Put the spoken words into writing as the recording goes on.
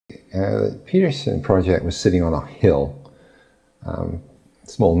the Peterson project was sitting on a hill,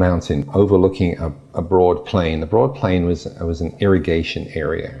 small mountain overlooking a broad plain. The broad plain was an irrigation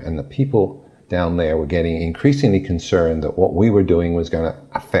area, and the people down there were getting increasingly concerned that what we were doing was going to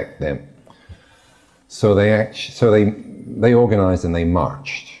affect them. So they organized and they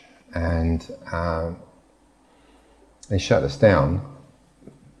marched, and they shut us down.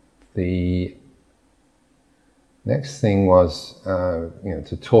 The next thing was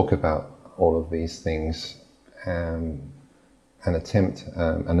to talk about all of these things and attempt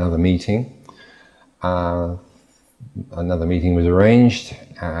another meeting. Another meeting was arranged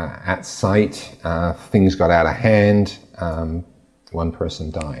at site. Things got out of hand. One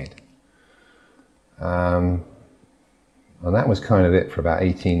person died. And that was kind of it for about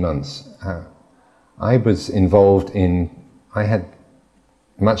 18 months. I was involved I had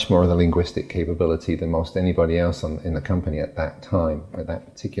much more of the linguistic capability than most anybody else in the company at that time, at that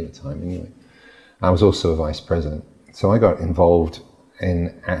particular time anyway. I was also a vice president. So I got involved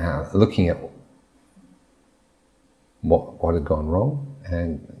in looking at what had gone wrong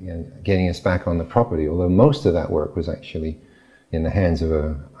and getting us back on the property, although most of that work was actually in the hands of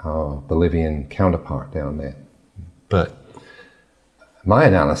our Bolivian counterpart down there. But my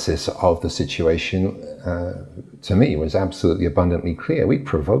analysis of the situation, to me, was absolutely abundantly clear. We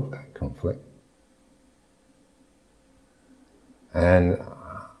provoked that conflict. And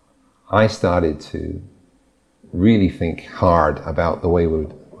I started to really think hard about the way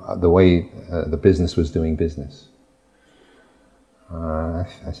the business was doing business.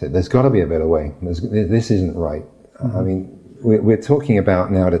 I said, there's got to be a better way. This isn't right. Mm-hmm. I mean, we're talking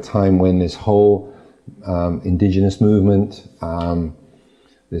about now at a time when this whole indigenous movement,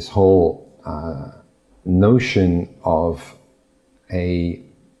 this whole notion of a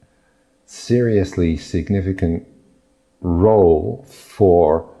seriously significant role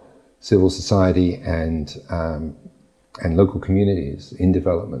for civil society and local communities in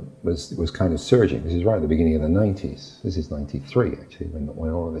development was kind of surging. This is right at the beginning of the 90s. This is 93 actually when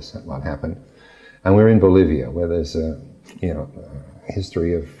all of this happened. And we're in Bolivia, where there's a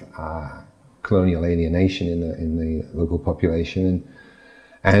history of colonial alienation in the local population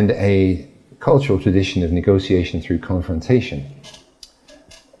and a cultural tradition of negotiation through confrontation,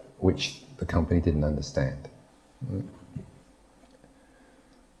 which the company didn't understand.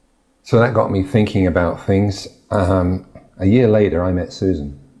 So that got me thinking about things. A year later, I met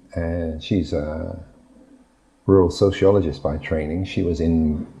Susan, and she's a rural sociologist by training. She was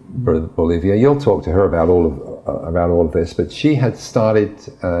in Bolivia. You'll talk to her about all of this, but she had started.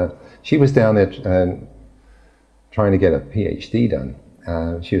 She was down there trying to get a PhD done.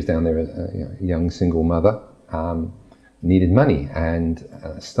 She was down there as a young single mother, needed money, and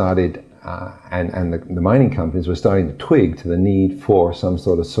started. And the mining companies were starting to twig to the need for some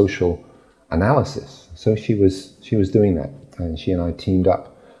sort of social analysis. So she was doing that, and she and I teamed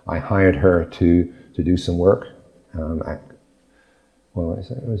up. I hired her to do some work. It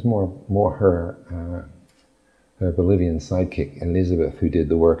was more her Bolivian sidekick Elizabeth who did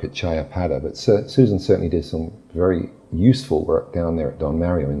the work at Chayapada. But Susan certainly did some very useful work down there at Don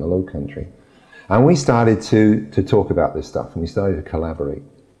Mario in the Low Country, and we started to talk about this stuff, and we started to collaborate.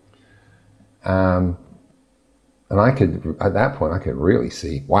 And at that point, I could really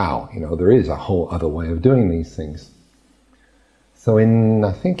see, wow, there is a whole other way of doing these things. So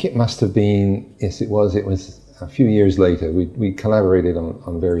I think it must have been, yes, it was a few years later, we collaborated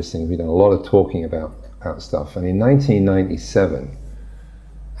on various things. We'd done a lot of talking about stuff. And in 1997,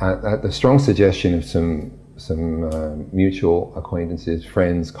 at the strong suggestion of some mutual acquaintances,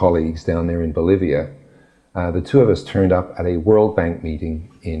 friends, colleagues down there in Bolivia, the two of us turned up at a World Bank meeting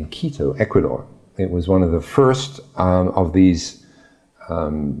in Quito, Ecuador. It was one of the first of these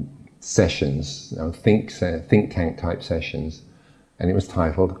sessions, think tank type sessions, and it was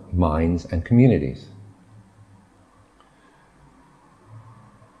titled Mines and Communities.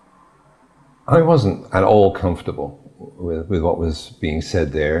 I wasn't at all comfortable with what was being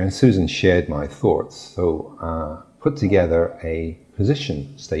said there, and Susan shared my thoughts, so put together a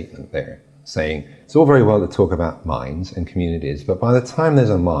position statement there, saying it's all very well to talk about mines and communities, but by the time there's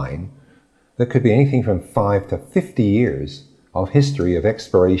a mine, there could be anything from 5 to 50 years of history of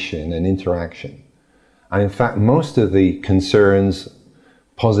exploration and interaction. And in fact, most of the concerns,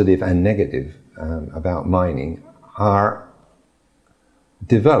 positive and negative, about mining are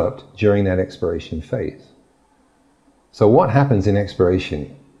developed during that exploration phase. So what happens in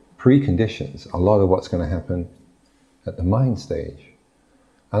exploration preconditions a lot of what's going to happen at the mine stage.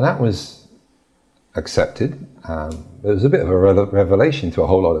 And that was accepted. It was a bit of a revelation to a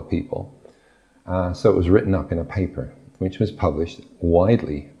whole lot of people. So it was written up in a paper. which was published,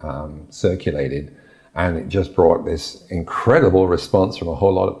 widely circulated, and it just brought this incredible response from a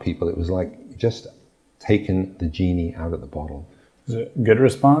whole lot of people. It was like just taking the genie out of the bottle. Was it a good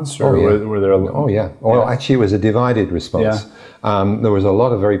response, or were there Oh yeah. Well, actually, it was a divided response. There was a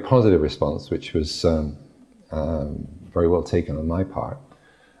lot of very positive response, which was very well taken on my part.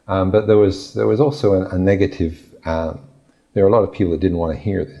 But there was also a negative. There were a lot of people that didn't want to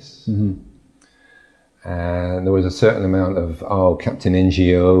hear this. And there was a certain amount of, oh, Captain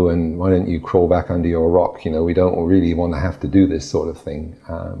NGO, and why don't you crawl back under your rock? You know, we don't really want to have to do this sort of thing.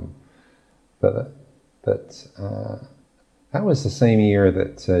 But that was the same year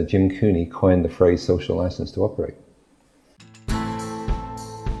that Jim Cooney coined the phrase social license to operate.